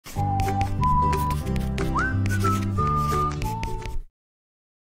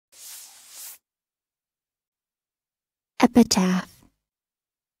Epitaph,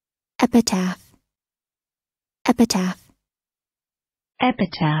 epitaph, epitaph.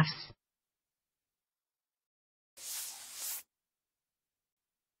 Epitaphs.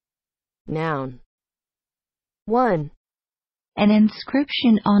 Noun. 1. An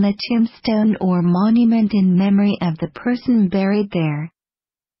inscription on a tombstone or monument in memory of the person buried there.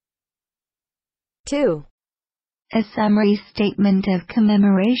 2. A summary statement of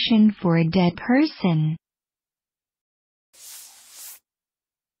commemoration for a dead person.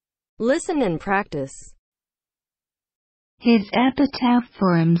 Listen and practice. His epitaph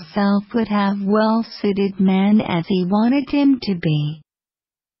for himself would have well suited man as he wanted him to be.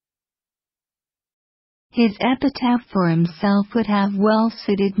 His epitaph for himself would have well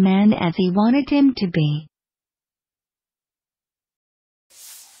suited man as he wanted him to be.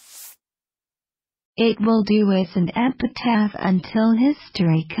 It will do as an epitaph until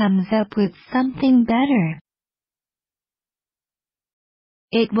history comes up with something better.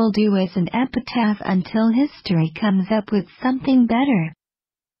 It will do as an epitaph until history comes up with something better.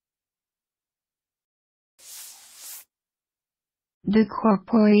 The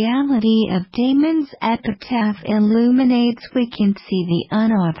corporeality of Damon's epitaph illuminates we can see the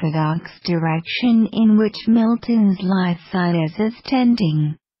unorthodox direction in which Milton's life thought as is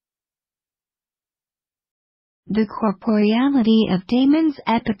tending. The corporeality of Damon's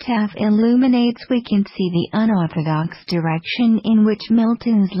epitaph illuminates we can see the unorthodox direction in which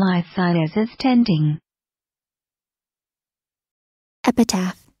Milton's life thought as is tending.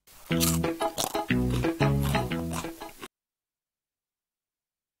 Epitaph.